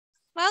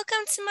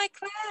Welcome to my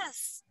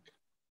class.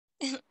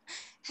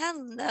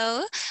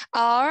 Hello.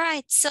 All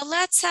right, so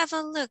let's have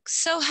a look.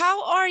 So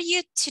how are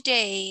you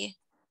today?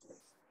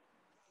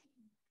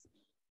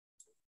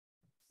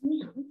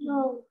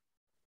 No.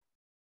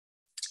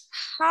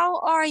 How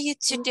are you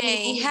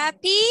today?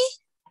 Happy?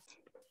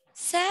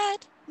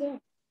 Sad?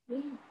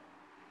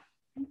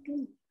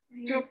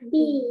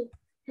 Happy.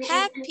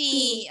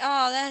 Happy.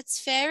 Oh,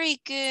 that's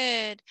very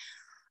good.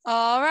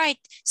 All right,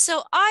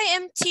 so I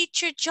am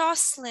teacher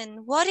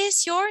Jocelyn. What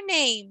is your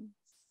name?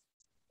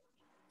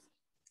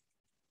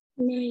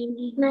 My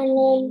name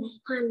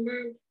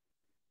Hoàng.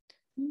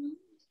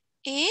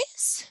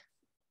 Is?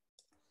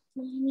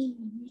 My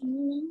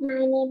name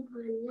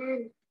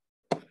Hoàng.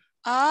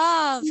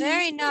 Ah,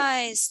 very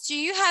nice. Do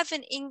you have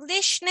an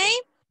English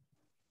name?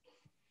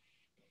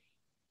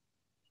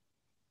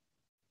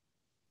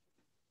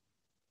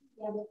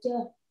 Dạ được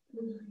chưa?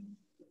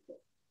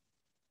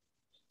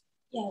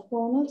 Chào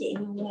cô, nói chuyện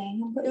hoàn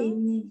toàn không có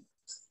im nha.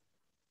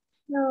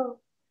 No.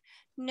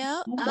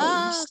 No?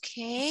 Ah,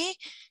 okay.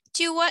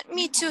 Do you want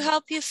me to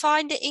help you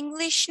find the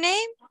English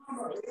name?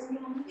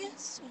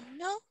 Yes or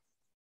no?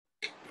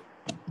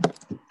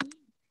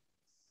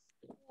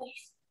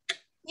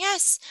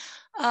 Yes.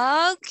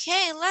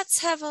 Okay, let's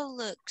have a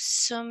look.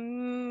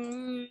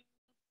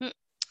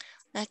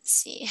 Let's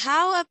see.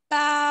 How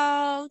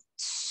about...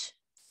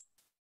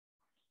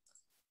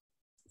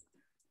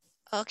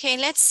 Okay,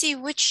 let's see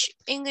which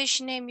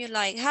English name you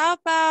like. How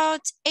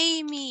about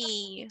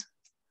Amy?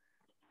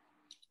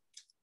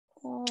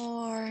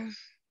 Or...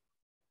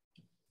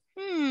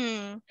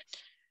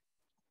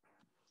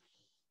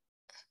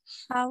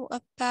 How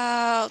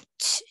about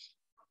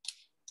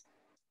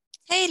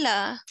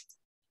Taylor?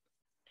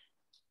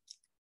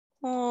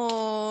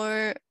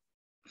 Or...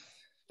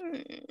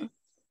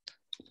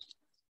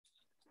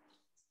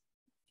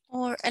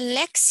 Or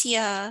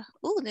Alexia.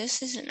 Oh,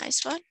 this is a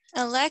nice one.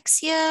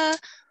 Alexia.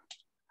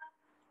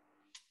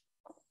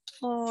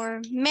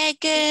 Or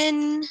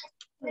Megan.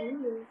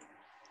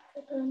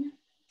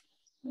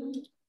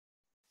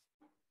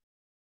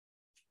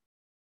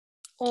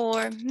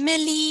 Or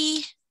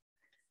Millie.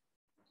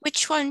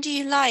 Which one do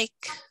you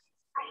like?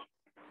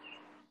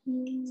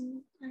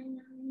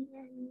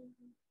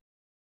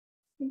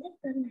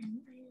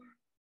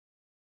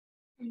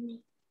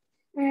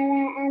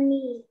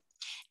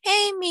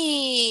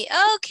 Amy.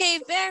 Okay,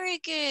 very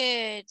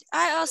good.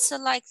 I also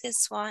like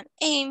this one.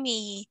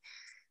 Amy.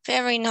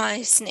 Very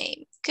nice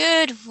name.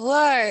 Good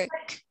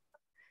work.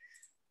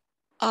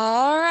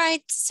 All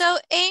right. So,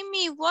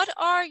 Amy, what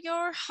are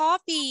your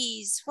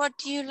hobbies? What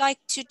do you like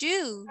to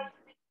do?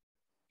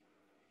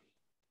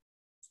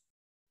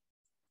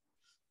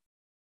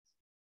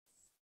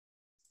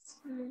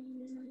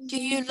 Do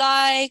you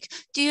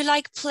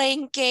like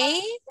playing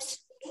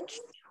games?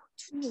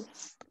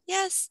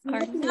 Yes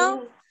or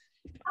no?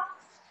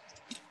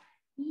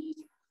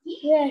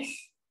 Yes.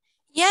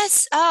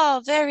 Yes.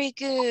 Oh, very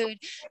good.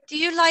 Do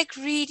you like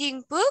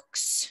reading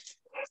books?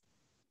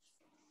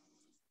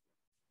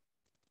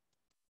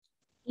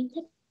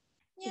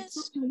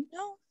 Yes.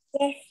 No.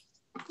 Yes.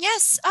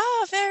 Yes.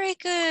 Oh, very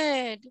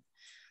good.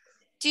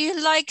 Do you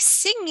like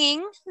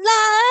singing? La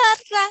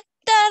la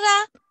da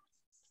da.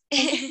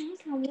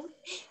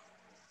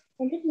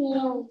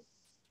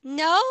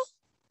 No?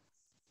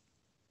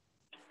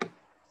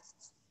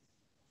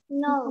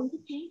 No.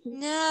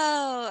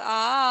 No.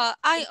 Ah,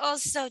 I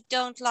also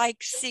don't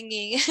like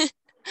singing.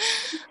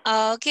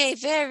 Okay,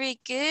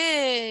 very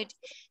good.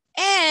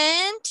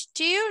 And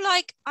do you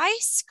like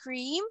ice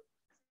cream?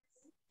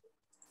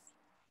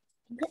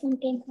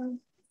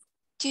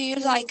 Do you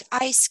like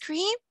ice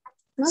cream?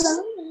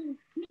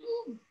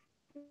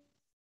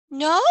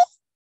 No?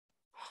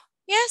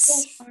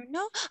 Yes or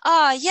no?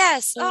 Ah,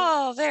 yes.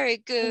 Oh, very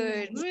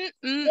good.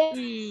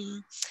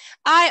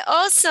 I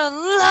also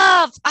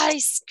love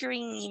ice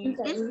cream.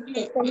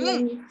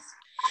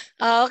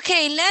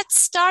 Okay, let's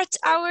start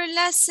our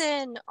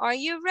lesson. Are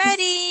you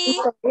ready?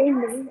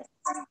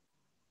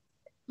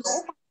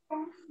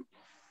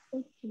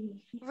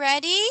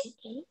 Ready?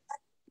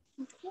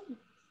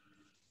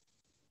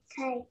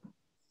 Okay.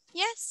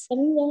 Yes. Em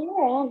nhớ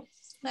rồi.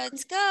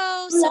 Let's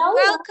go. So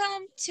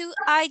welcome to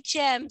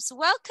iGEMS.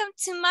 Welcome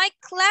to my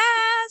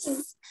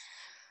class.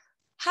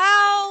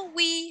 How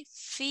we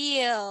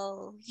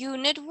feel.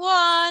 Unit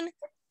 1.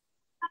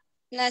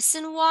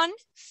 Lesson 1.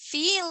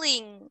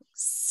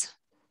 Feelings.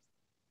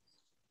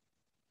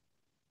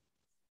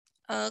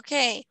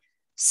 Okay.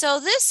 So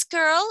this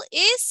girl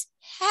is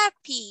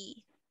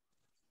happy.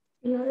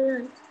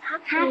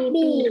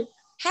 Happy.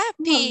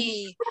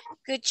 Happy.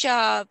 Good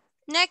job.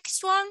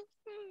 Next one.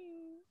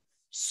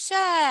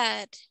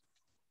 Sad.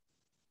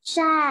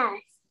 Sad.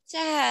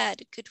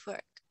 Sad. Good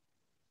work.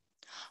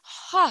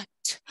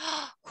 Hot.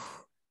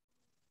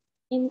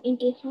 Em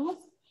kêu hot.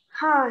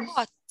 Hot.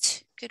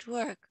 Hot. Good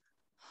work.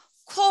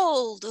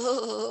 Cold.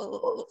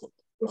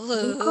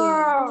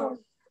 Cold.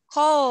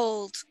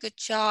 Cold. Good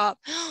job.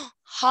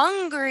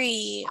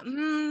 Hungry.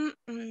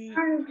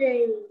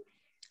 Hungry.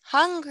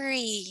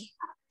 Hungry.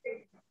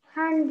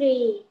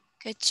 Hungry.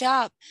 Good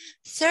job.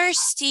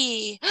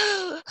 Thirsty.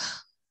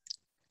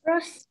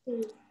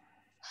 Rusty.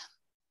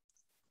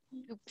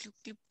 Bloop, bloop,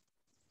 bloop.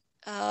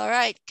 All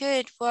right,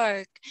 good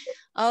work.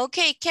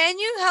 Okay, can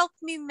you help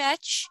me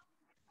match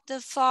the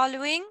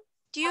following?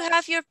 Do you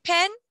have your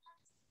pen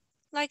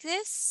like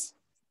this?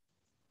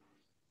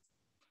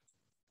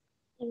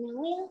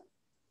 Emmanuel.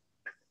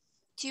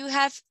 Do you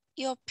have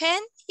your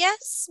pen?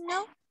 Yes?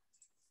 No?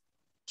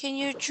 Can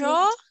you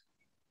draw?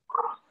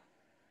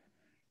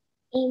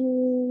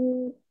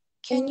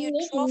 Can you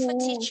draw for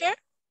teacher?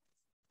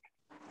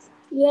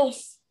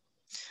 Yes.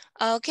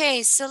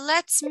 Okay, so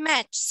let's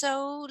match.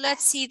 So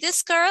let's see.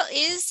 This girl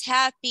is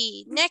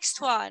happy. Next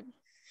one.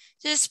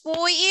 This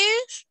boy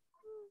is?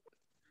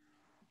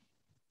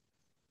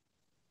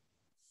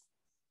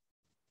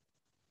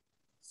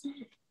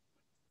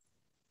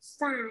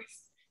 Sad.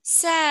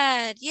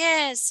 Sad.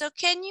 Yes. So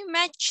can you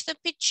match the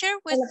picture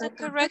with the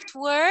correct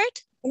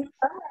word?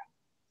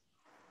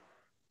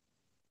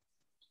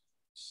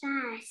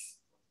 Sad.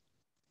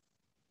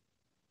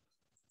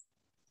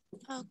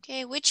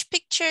 Okay, which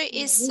picture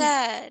is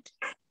sad?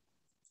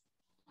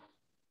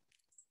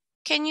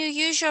 Can you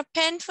use your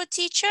pen for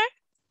teacher?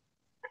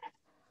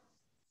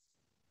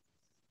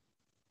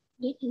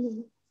 Yes.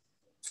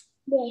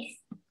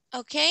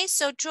 Okay,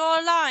 so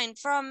draw a line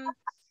from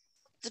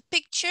the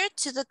picture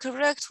to the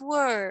correct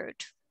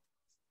word.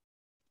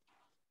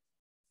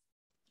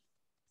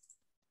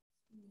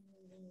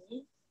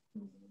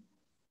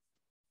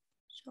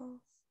 So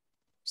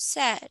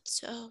sad.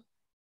 So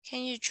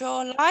can you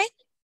draw a line?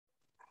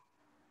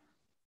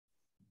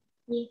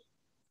 Yes.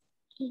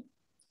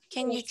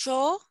 Can you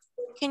draw?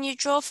 Can you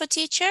draw for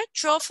teacher?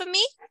 Draw for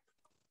me.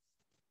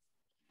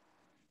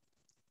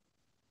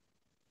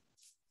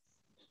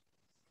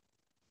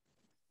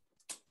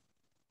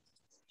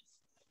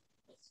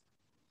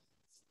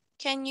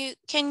 Can you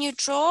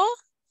draw?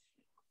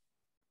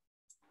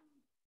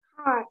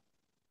 Heart.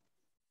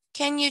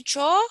 Can you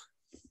draw?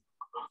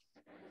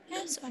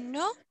 Yes or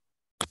no?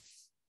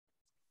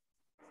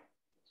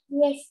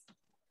 Yes.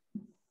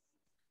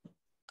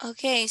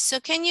 Okay,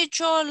 so can you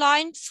draw a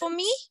line for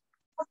me?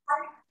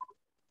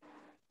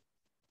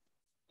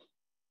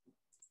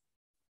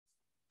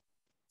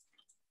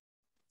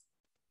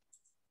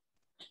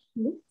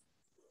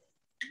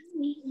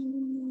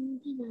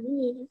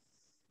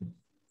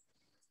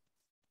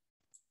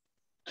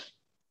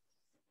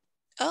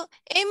 Oh,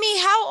 Amy,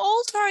 how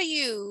old are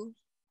you?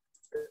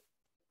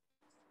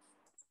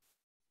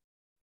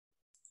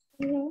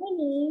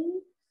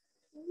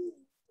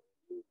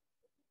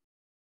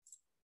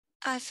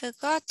 I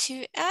forgot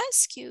to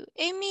ask you.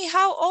 Amy,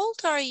 how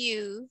old are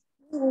you?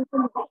 I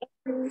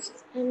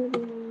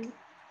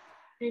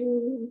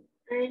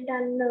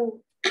don't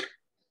know.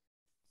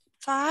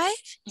 5,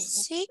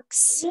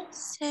 6,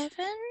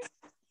 7?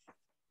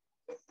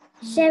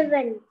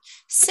 7.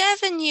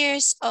 7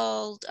 years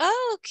old.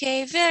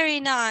 Okay, very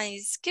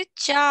nice. Good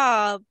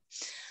job.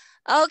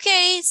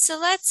 Okay, so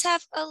let's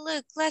have a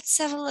look. Let's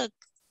have a look.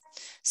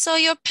 So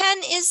your pen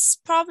is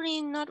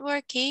probably not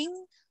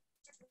working.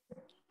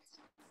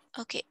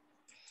 Okay.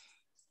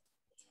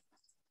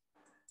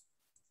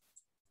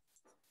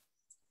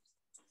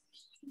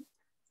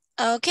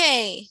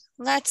 Okay,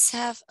 let's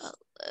have a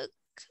look.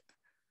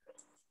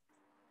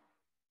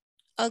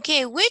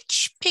 Okay,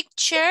 which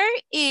picture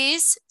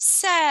is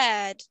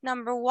sad?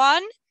 Number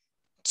 1,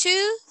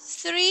 2,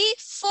 3,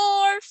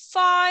 4,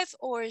 5,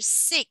 or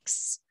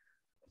 6?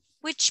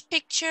 Which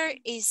picture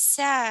is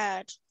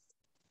sad?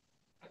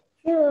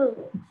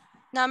 2.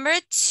 Number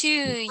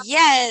 2,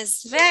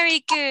 yes, very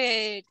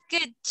good.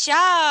 Good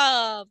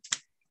job.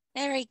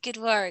 Very good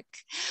work.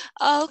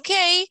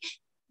 Okay,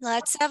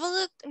 let's have a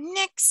look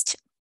next.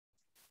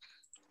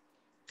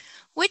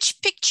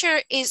 Which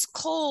picture is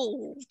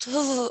cold?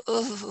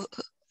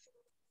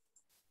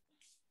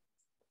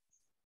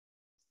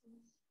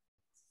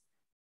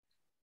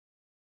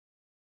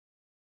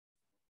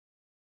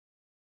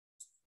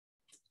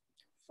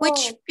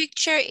 Which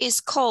picture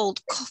is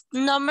cold?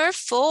 Number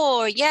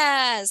 4,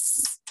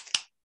 yes.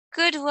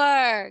 Good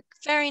work,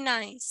 very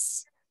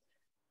nice.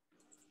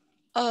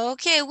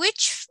 Okay,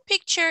 which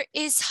picture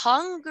is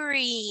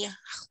hungry?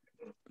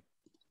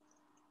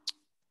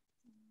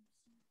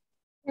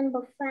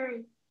 Number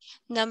 5.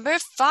 Number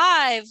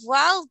 5,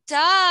 well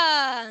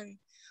done.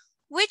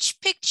 Which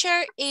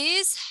picture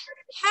is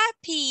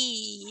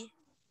happy?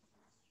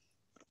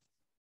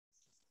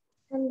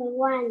 Number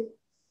 1.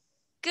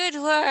 Good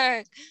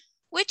work.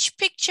 Which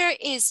picture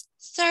is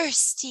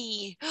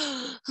thirsty?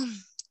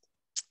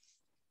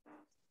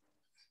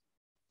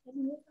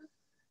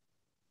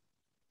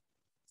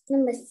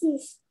 Number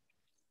 6.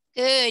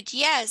 Good,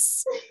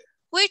 yes.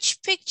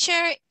 Which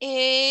picture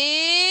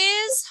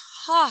is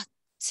hot?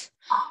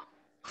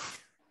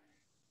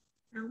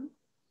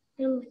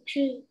 Number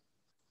 3.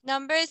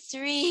 Number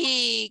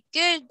 3,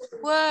 good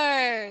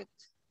work.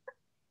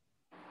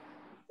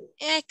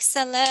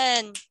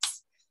 Excellent.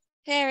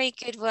 Very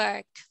good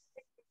work.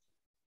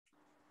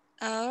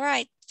 All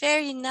right,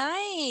 Very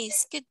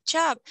nice. Good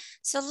job.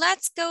 So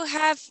let's go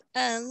have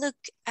a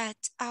look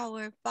at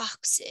our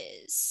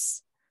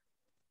boxes.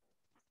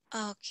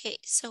 Okay,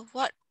 so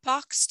what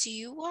box do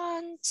you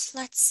want?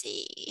 Let's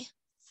see.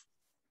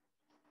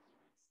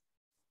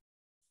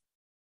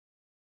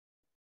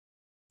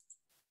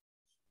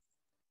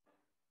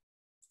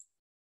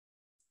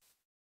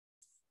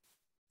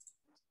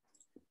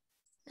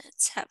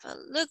 Let's have a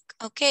look.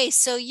 Okay,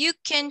 so you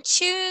can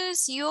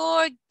choose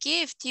your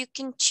gift. You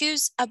can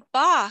choose a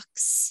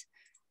box.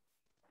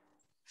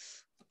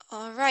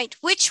 All right,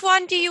 which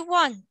one do you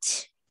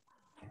want?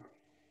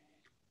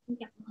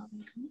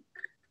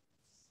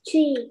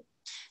 3.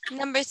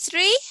 Number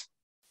 3?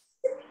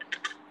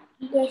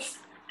 Yes.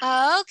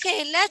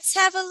 Okay, let's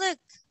have a look.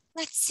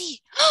 Let's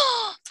see.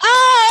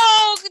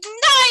 Oh,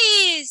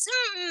 nice!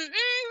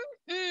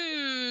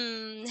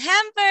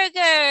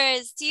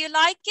 Hamburgers. Do you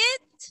like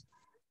it?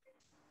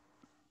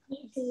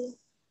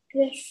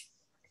 Yes.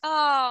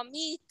 Oh,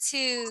 me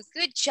too.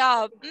 Good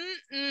job.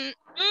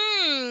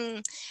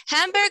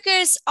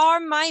 Hamburgers are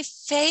my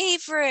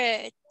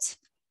favorite.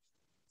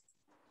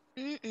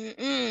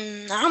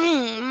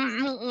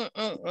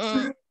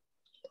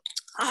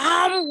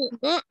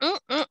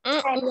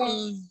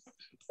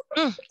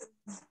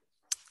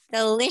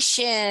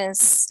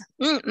 Delicious.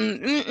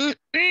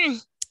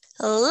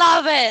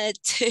 Love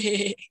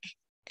it.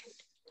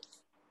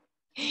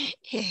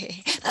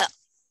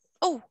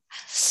 Oh,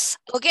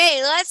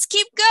 okay, let's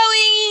keep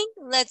going.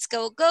 Let's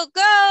go, go,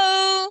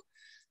 go.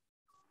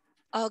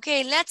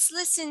 Okay, let's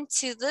listen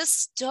to the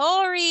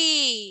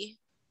story.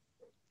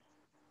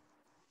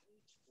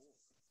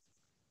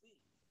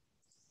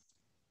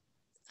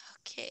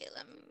 Okay,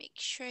 let me make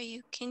sure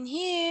you can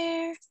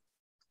hear.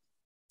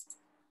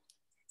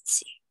 Let's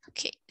see.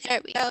 Okay,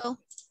 there we go.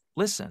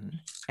 Listen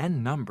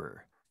and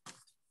number.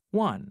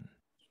 1,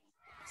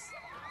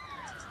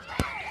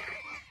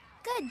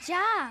 Good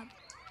job.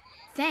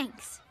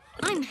 Thanks.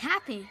 I'm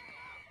happy.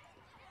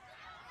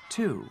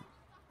 2,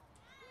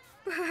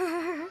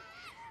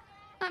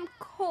 I'm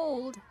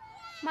cold.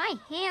 My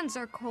hands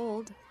are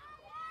cold.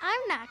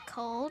 I'm not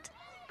cold.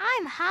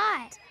 I'm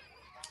hot.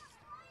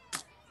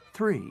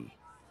 3,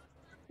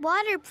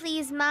 Water,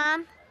 please,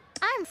 Mom.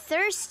 I'm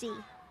thirsty.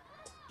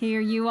 Here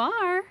you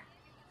are.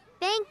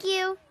 Thank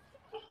you.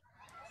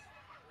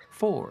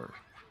 4,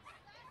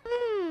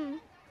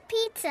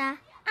 Pizza.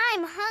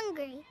 I'm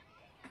hungry.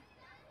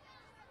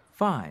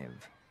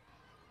 5,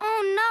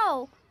 Oh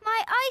no,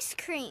 my ice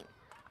cream.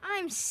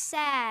 I'm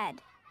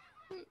sad.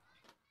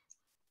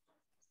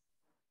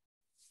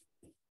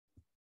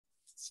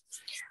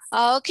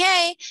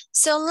 Okay,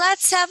 so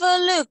let's have a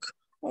look.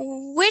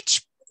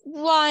 Which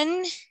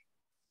one?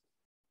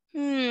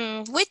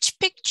 Which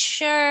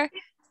picture?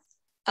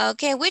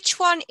 Okay, which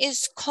one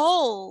is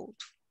cold?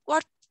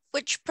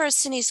 Which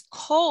person is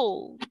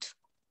cold?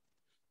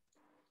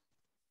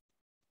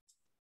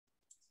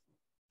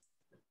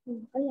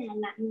 Có là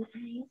lạnh là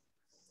ai á?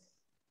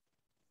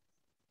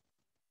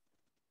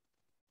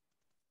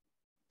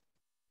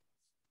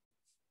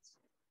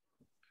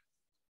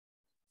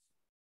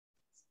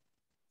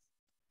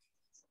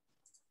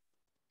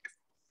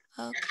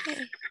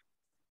 Okay.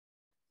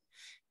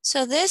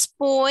 So this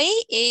boy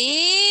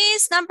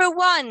is number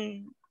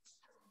 1.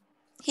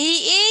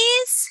 He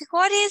is,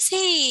 what is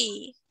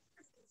he?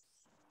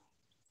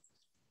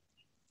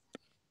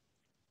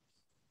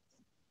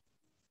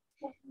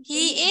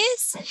 He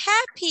is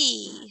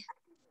happy.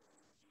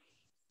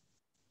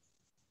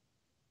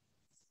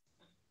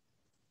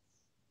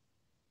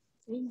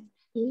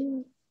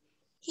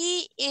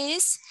 He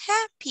is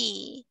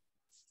happy.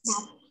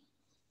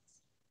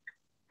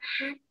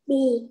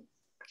 Happy.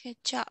 Good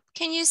job.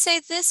 Can you say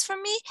this for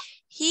me?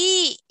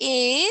 He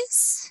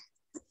is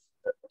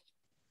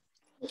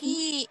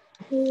He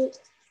is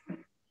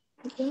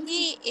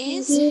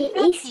is happy.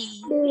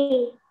 happy.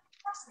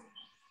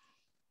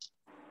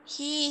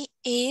 He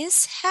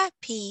is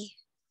happy.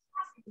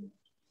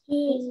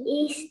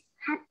 He is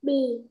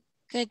happy.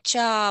 Good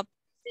job.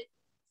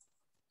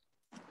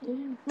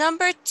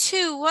 Number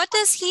 2, what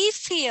does he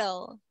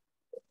feel?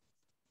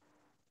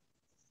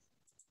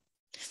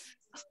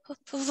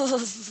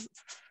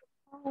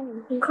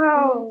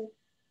 Cold.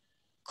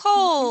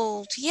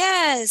 Cold,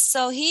 yes,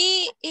 so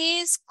he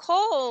is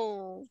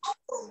cold.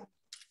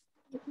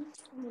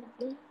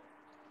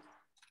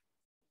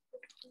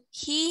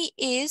 He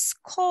is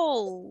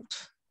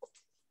cold.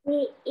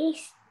 He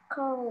is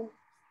cold.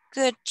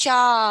 Good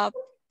job.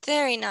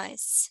 Very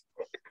nice.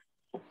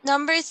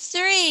 Number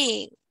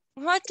 3,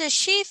 what does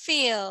she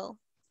feel?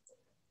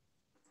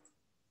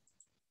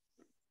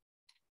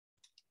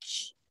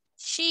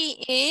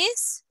 She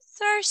is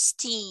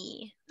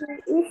thirsty. He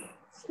is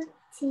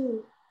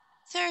thirsty.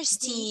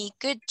 Thirsty,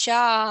 good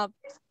job.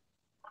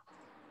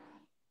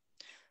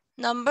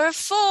 Number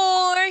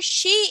 4,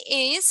 she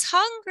is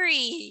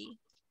hungry.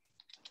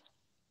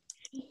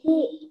 She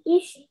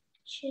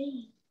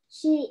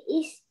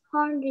is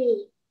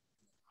hungry.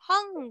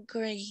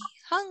 Hungry.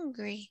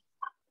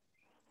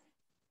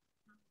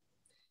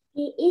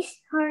 He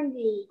is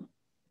hungry.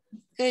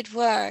 Good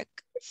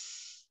work.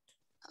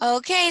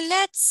 Okay,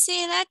 let's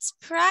see. Let's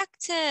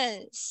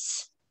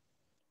practice.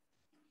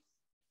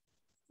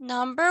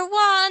 Number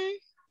 1.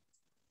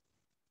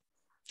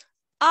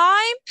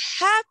 I'm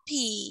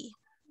happy.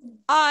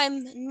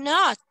 I'm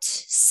not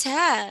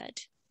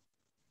sad.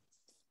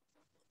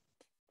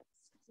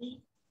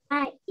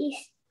 I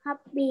is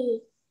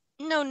happy.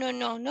 No, no,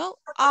 no, no.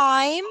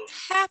 I'm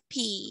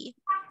happy.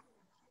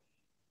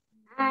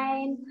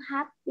 I'm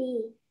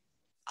happy.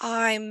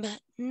 I'm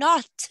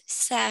not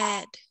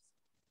sad.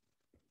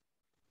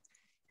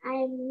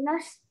 I'm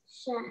not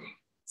sad.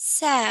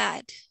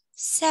 Sad,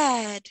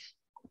 sad,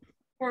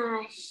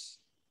 Dash.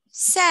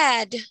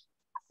 sad.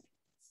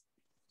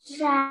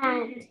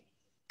 Sad.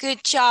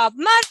 Good job.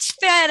 Much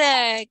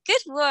better.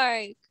 Good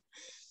work.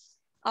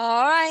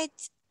 All right.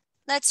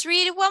 Let's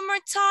read it one more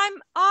time.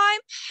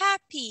 I'm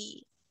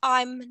happy.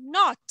 I'm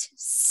not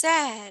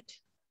sad.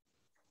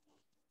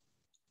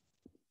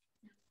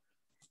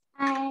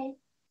 I'm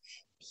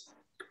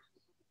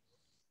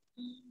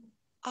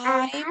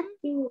I'm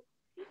happy.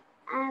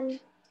 I'm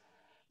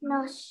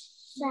not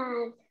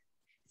sad.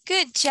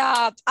 Good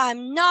job.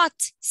 I'm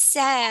not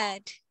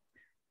sad.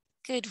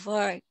 Good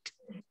work.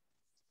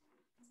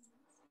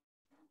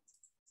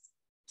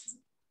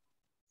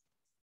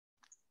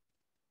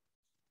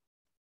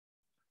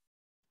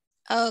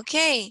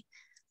 Okay,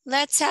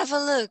 let's have a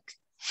look.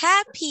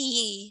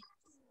 Happy,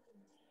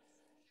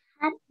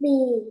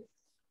 Happy.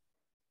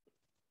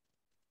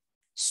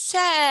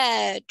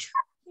 sad.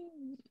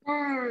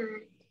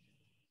 Sad.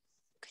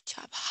 Good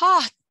job.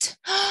 Hot,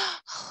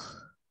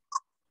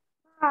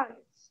 Hot.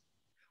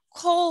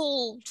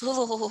 cold.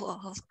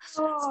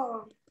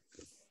 Cold.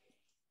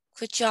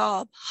 Good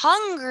job.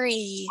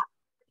 Hungry.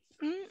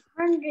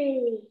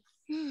 Hungry.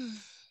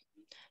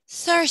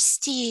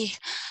 Thirsty.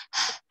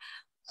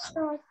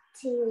 Salty.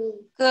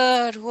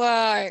 Good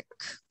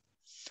work.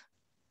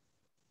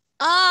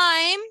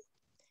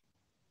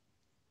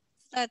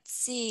 Let's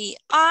see.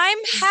 I'm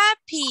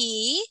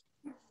happy.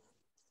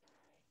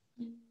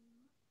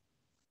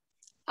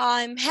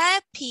 I'm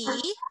happy.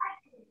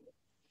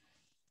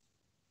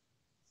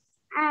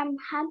 I'm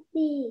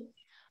happy.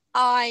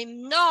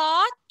 I'm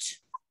not.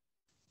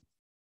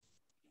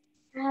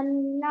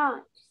 I'm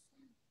not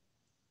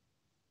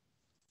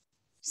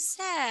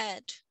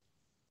Sad.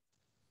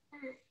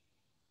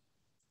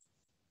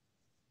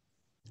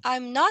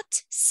 I'm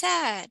not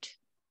sad.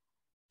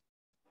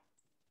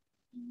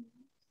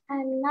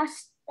 I'm not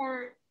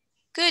sad.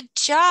 Good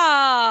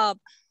job.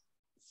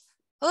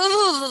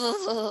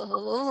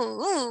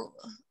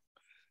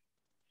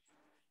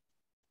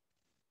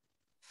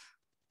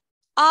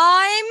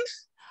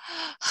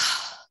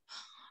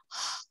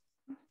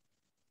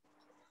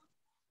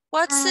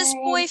 What's this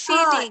boy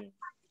feeling?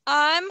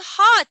 I'm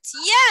hot.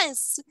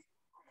 Yes.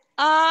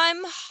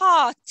 I'm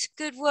hot.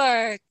 Good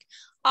work.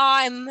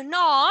 I'm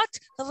not.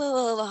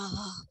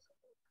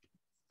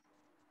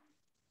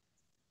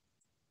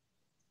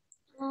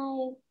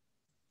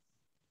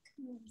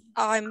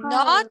 I'm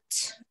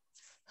not.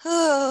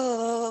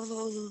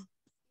 Cold.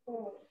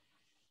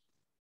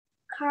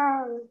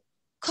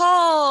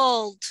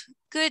 Cold.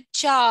 Good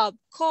job.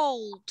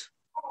 Cold.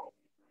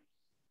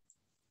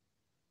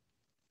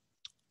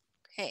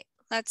 Okay,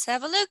 let's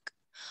have a look.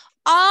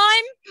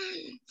 I'm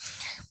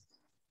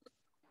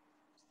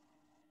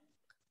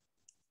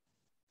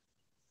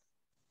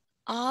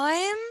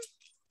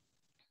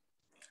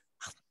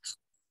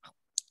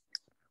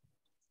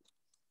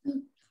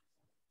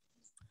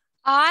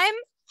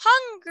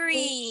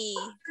hungry.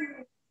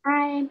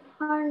 I'm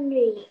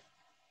hungry.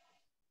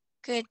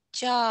 Good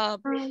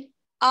job.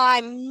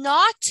 I'm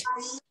not.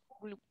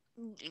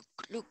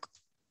 Look.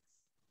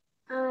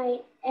 I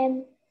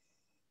am.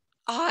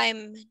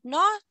 I'm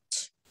not.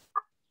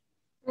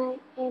 I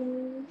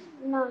am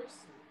not.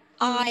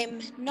 I'm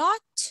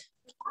not.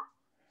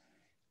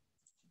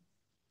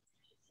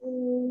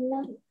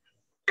 Not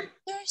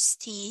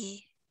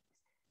Thirsty.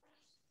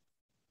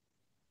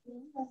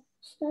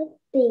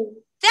 something.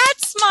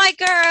 That's my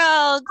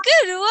girl.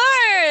 Good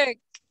work.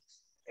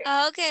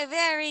 Okay,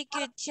 very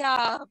good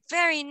job.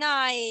 Very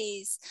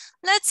nice.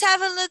 Let's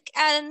have a look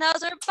at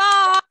another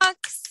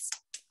box.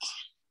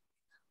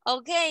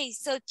 Okay,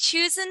 so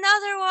choose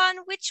another one.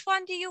 Which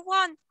one do you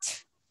want?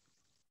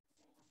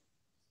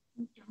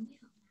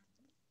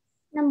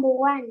 Number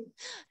 1.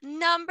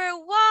 Number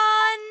 1.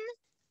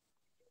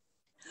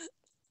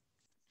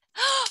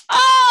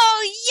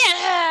 Oh,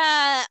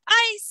 yeah!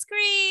 Ice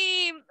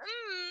cream!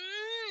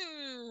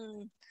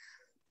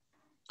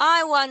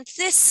 I want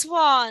this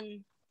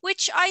one.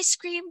 Which ice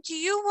cream do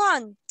you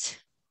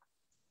want?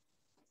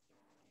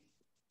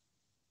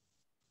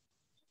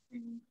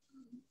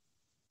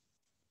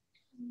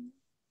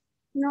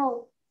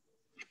 No.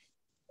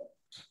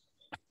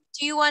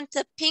 Do you want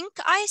the pink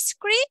ice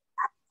cream?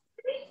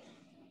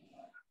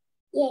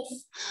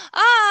 Yes.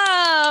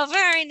 Oh,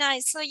 very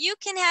nice. So you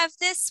can have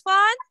this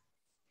one.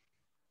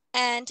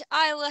 And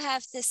I will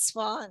have this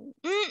one.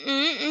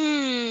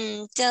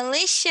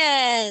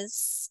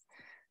 Delicious.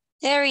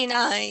 Very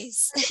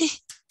nice.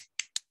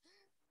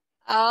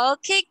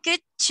 Okay, good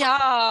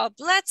job.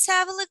 Let's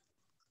have a look.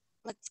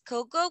 Let's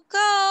go, go,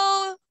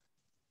 go.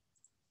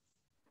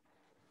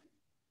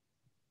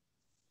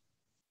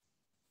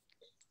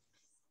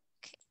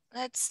 Okay,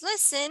 let's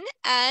listen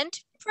and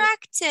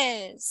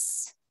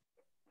practice.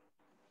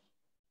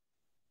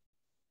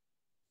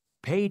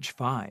 Page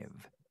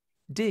 5.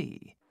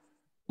 D.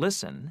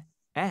 Listen,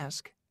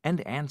 ask, and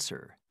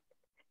answer.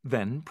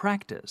 Then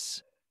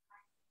practice.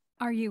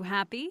 Are you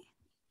happy?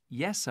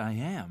 Yes, I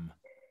am.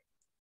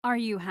 Are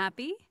you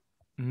happy?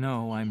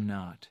 No, I'm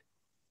not.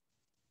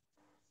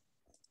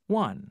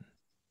 1,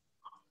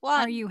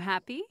 One. Are you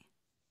happy?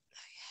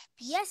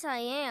 Yes, I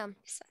am.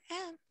 Yes, I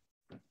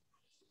am.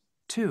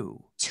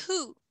 2,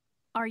 2.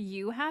 Are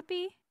you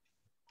happy?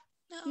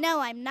 No,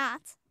 I'm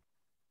not.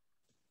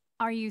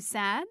 Are you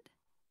sad?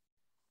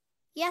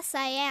 Yes,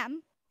 I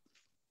am.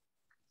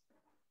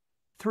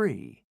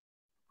 3,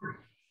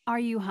 Are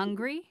you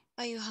hungry?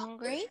 Are you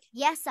hungry?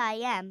 Yes, I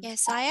am.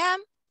 Yes, I am.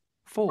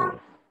 4,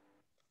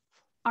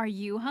 Are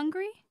you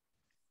hungry?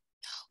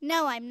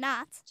 No, I'm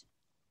not.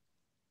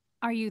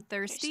 Are you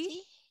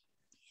thirsty?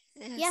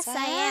 Thirsty? Yes,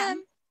 I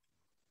am.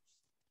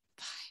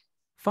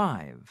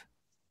 5,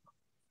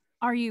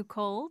 Are you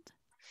cold?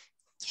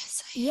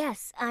 Yes, I am.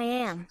 Yes, I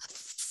am.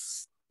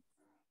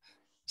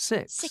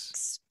 6,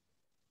 6.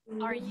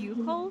 Are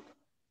you cold?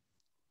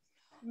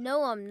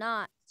 No, I'm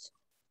not.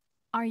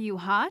 Are you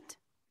hot?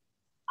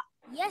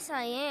 Yes,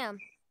 I am.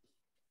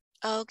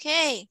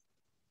 Okay.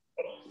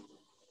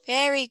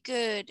 Very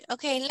good.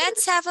 Okay,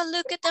 let's have a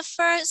look at the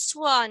first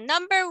one.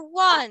 Number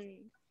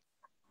 1.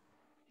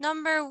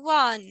 Number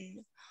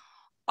 1.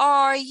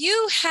 Are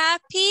you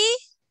happy?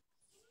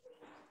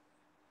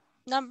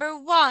 Number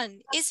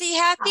 1. Is he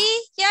happy?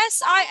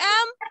 Yes, I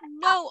am.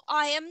 No,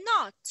 I am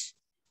not.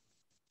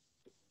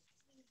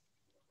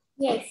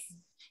 Yes.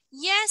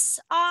 Yes,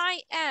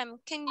 I am.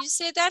 Can you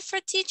say that for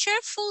teacher?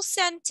 Full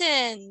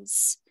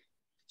sentence.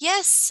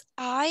 Yes,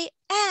 I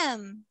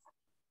am.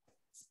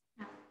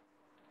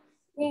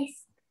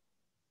 Yes.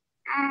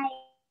 I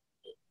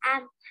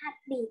am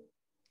happy.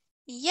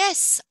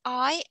 Yes,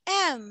 I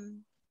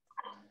am.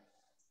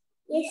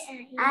 Yes,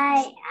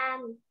 I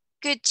am.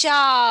 Good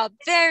job.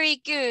 Very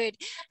good.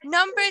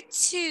 Number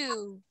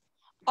 2.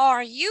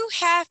 Are you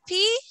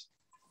happy?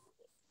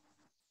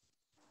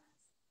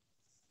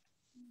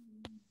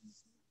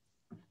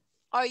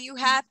 Are you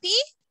happy?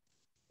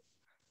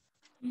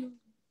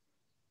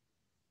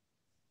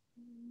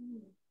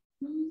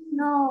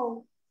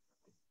 No.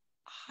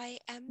 I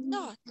am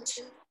not.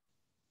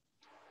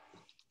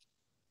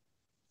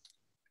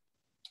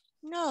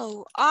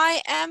 No,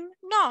 I am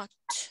not.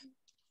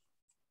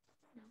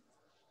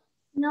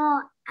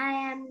 No, I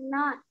am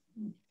not.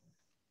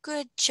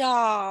 Good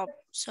job.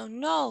 So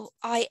no,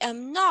 I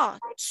am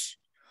not.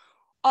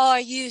 Are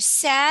you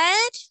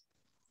sad?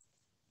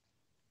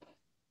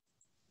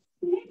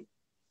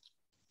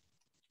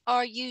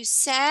 Are you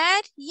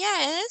sad?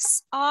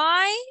 Yes,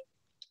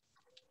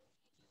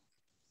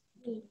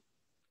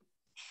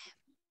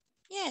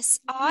 Yes,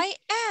 I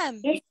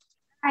am. Yes,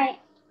 I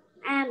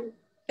am.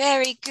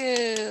 Very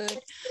good.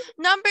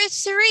 Number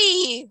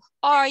 3,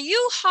 are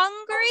you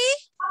hungry?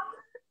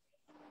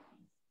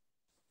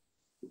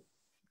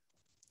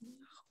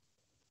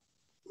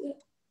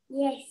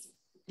 Yes.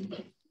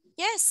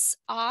 Yes,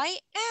 I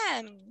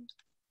am.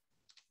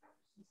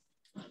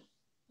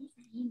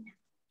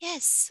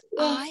 Yes,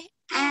 I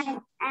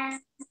am. I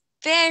am.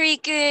 Very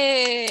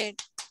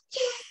good.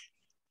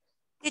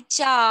 Good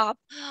job.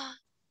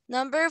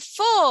 Number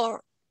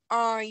 4,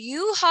 are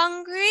you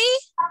hungry?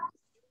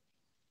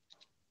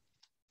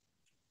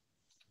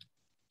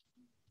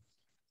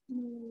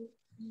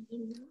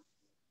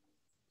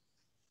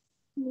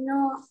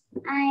 No,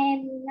 I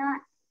am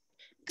not.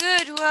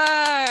 Good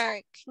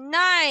work.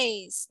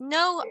 Nice.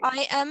 No,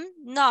 I am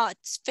not.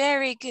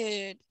 Very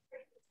good.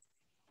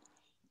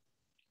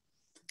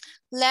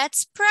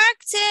 Let's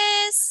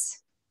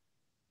practice.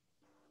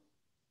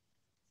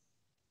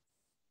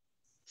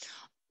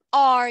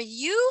 Are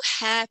you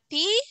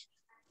happy?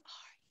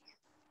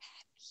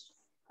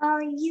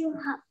 Are you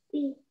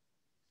happy?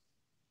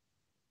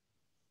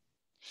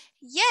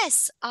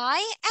 Yes,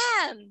 I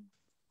am.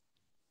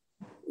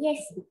 Yes,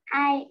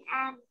 I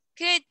am.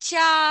 Good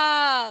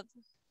job.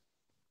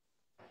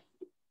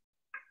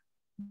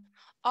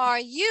 Are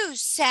you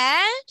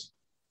sad?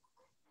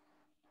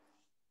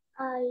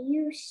 Are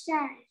you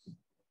sad?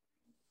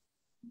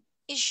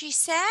 Is she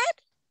sad?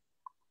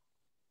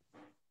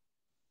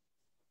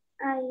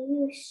 Are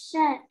you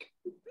sad?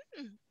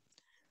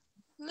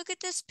 Look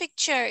at this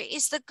picture.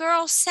 Is the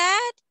girl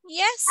sad?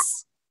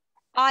 Yes,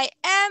 I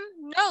am.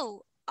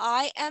 No,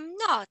 I am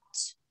not.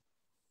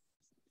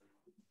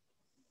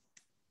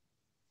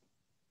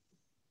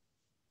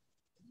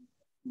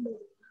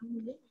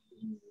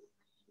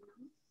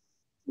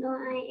 No,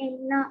 I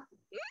am not.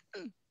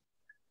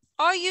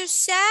 Are you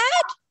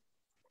sad?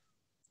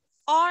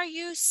 Are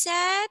you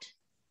sad?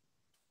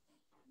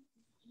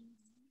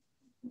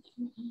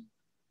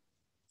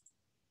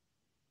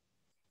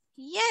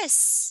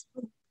 Yes.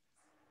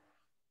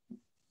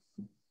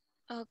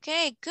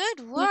 Okay,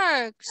 good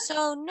work.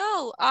 So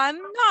no, I'm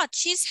not.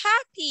 She's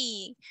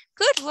happy.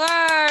 Good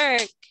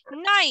work.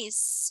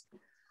 Nice.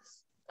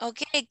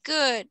 Okay,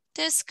 good.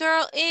 This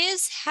girl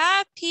is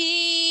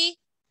happy.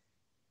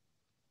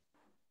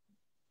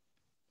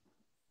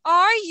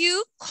 Are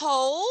you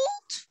cold?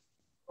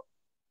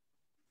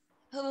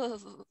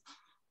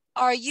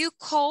 Are you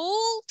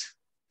cold?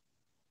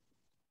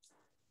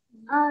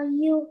 Are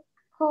you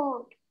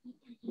cold?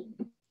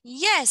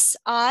 Yes,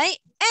 I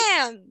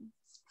am.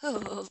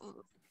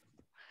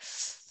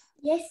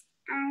 Yes,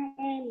 I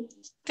am.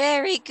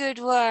 Very good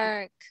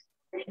work.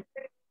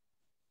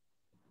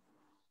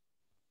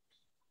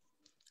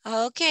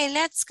 Okay,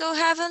 let's go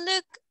have a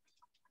look.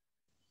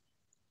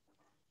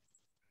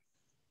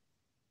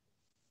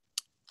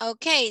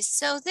 Okay,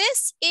 so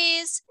this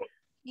is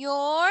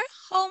your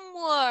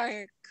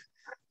homework.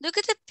 Look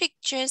at the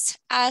pictures,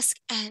 ask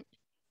and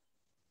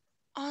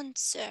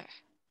answer.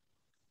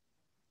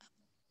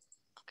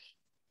 Okay,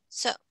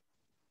 so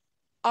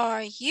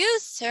are you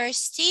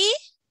thirsty?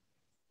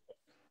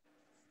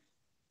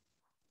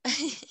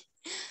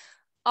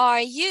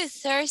 Are you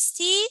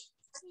thirsty?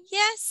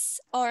 Yes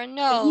or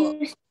no?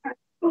 You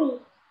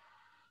thirsty?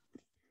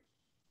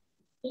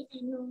 Yes,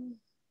 I know.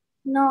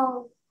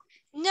 No.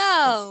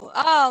 No.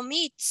 Oh,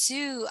 me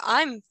too.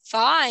 I'm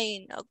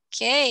fine.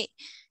 Okay.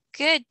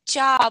 Good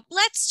job.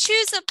 Let's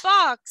choose a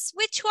box.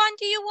 Which one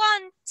do you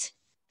want?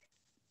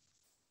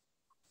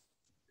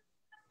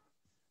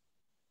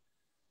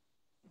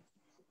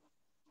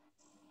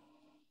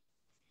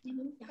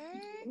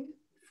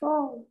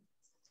 Four.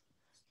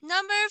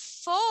 Number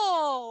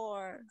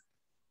 4.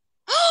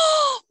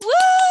 Oh,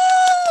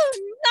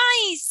 woo!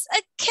 Nice.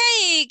 A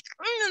cake.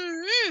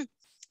 Mm-hmm.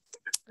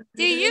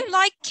 Do you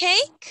like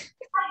cake?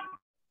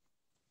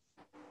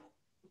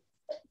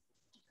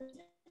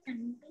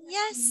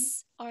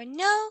 Yes or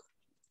no?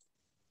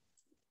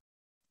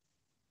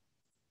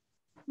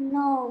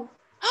 No.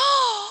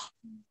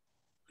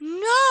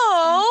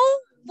 No.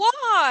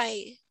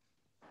 Why?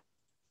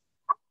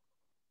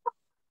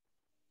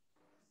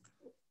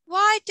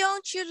 Why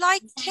don't you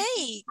like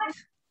cake?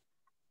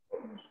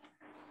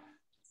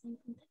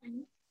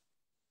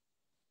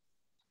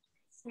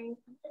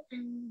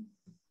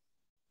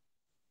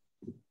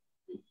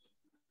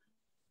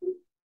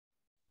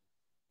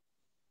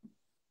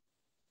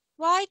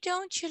 Why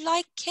don't you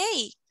like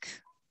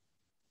cake?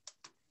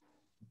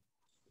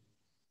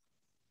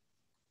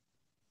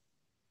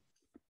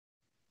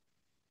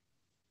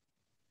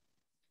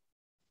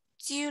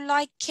 Do you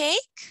like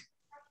cake?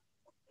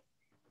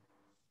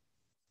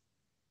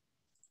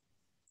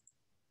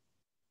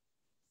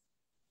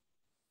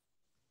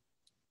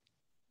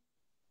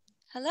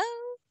 Hello?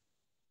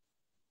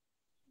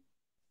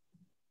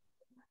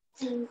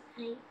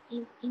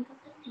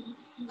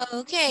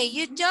 Okay,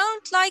 you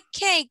don't like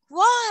cake.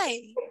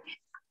 Why?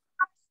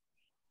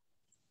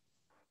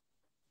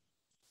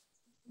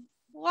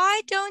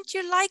 Why don't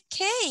you like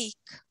cake?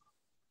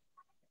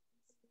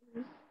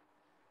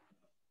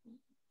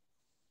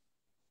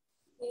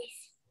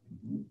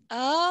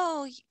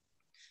 Oh,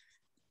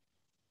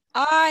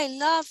 I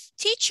love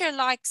teacher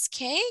likes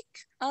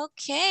cake.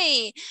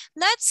 Okay,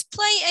 let's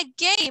play a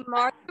game.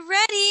 Are you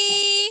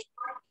ready?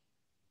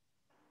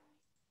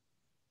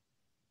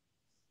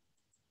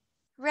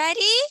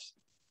 Ready?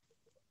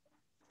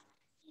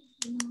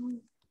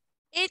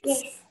 It's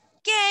Yes.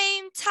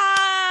 game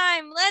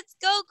time. Let's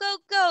go, go,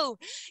 go.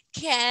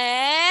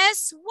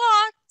 Guess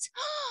what?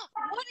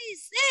 What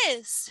is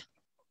this?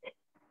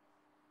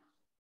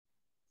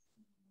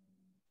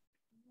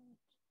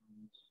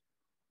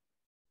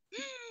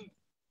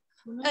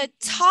 A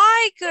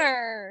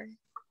tiger.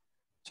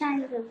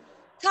 Tiger.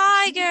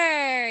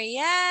 Tiger.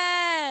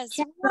 Yes.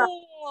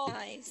 Whoa.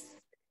 Nice.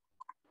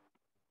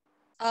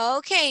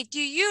 Okay,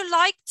 do you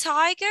like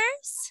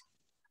tigers?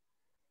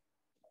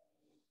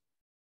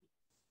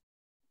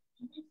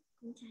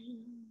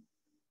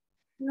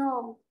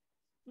 No.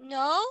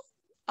 No?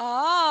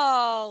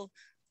 Oh,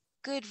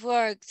 good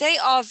work. They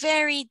are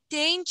very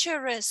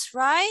dangerous,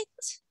 right?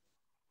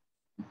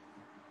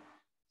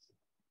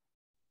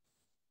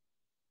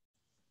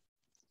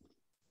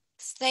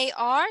 They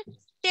are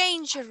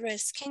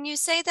dangerous. Can you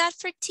say that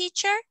for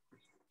teacher?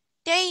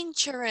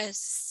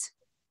 Dangerous.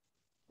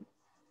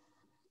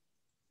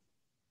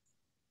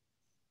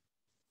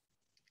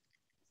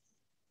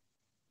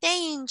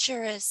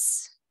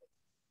 Dangerous.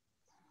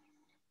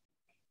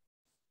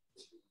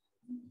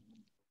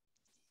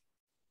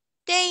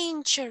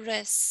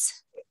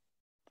 Dangerous.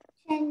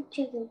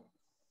 Dangerous.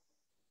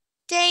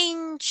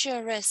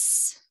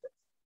 Dangerous.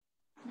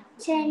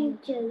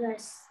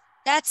 Dangerous.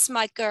 That's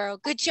my girl.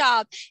 Good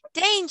job.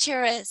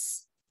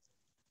 Dangerous.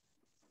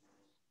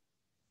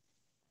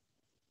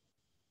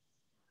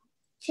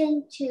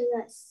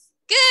 Dangerous.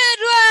 Good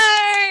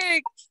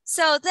work.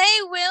 So they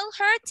will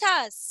hurt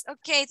us.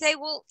 Okay, they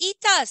will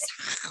eat us.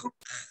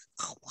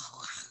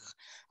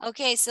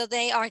 Okay, so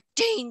they are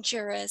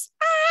dangerous.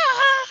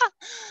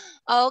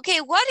 Okay,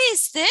 what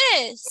is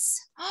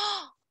this?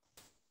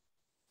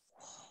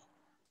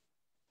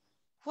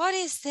 What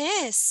is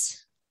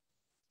this?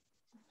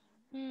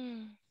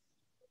 Hmm.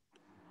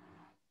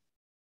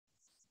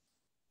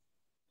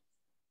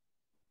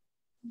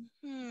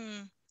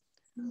 Hmm.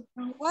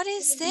 What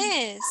is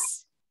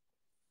this?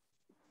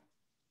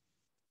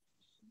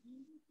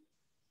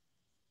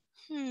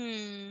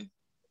 Hmm.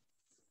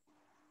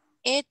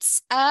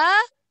 It's a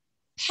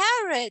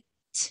parrot.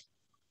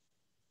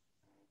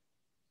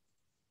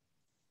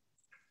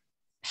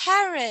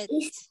 Parrot.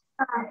 It's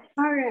a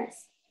parrot.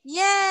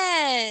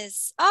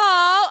 Yes.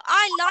 Oh,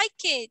 I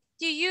like it.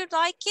 Do you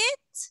like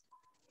it?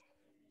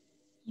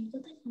 Em có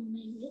thích con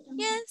này biết không?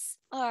 Yes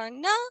or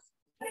no?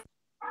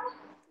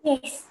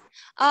 Yes.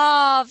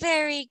 Oh,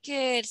 very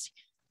good.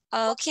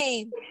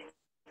 Okay.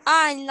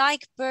 I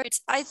like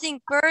birds. I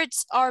think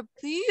birds are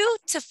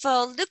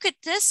beautiful. Look at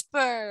this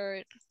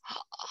bird.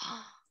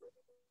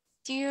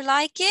 Do you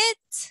like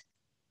it?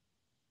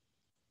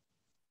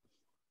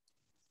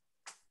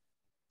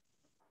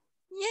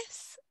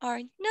 Yes or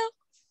no?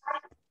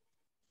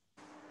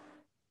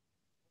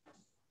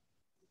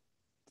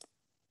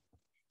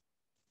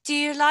 Do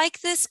you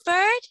like this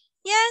bird?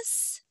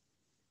 Yes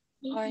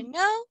or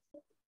no?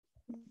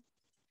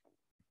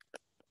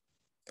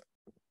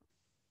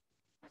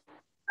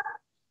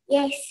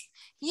 Yes.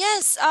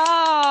 Yes.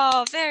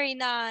 Oh, very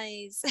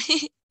nice.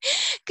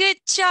 Good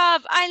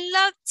job. I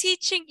love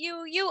teaching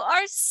you. You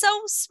are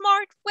so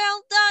smart.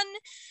 Well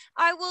done.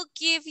 I will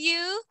give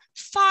you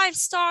 5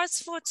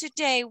 stars for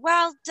today.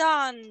 Well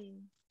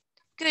done.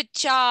 Good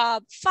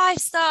job. 5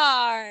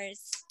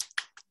 stars.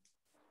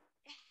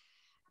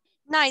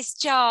 Nice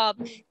job.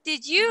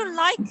 Did you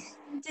like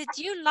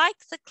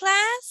the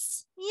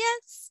class?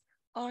 Yes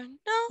or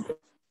no?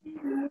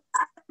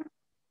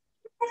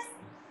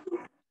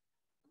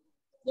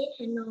 Yes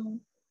and no.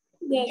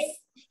 Yes.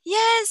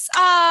 Yes,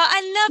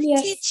 I love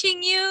Yes.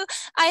 teaching you.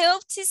 I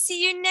hope to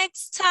see you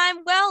next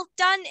time. Well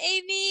done,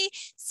 Amy.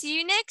 See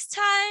you next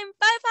time.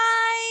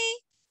 Bye-bye.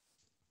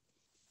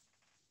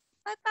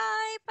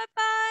 Bye-bye.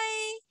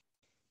 Bye-bye.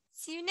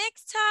 See you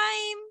next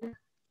time.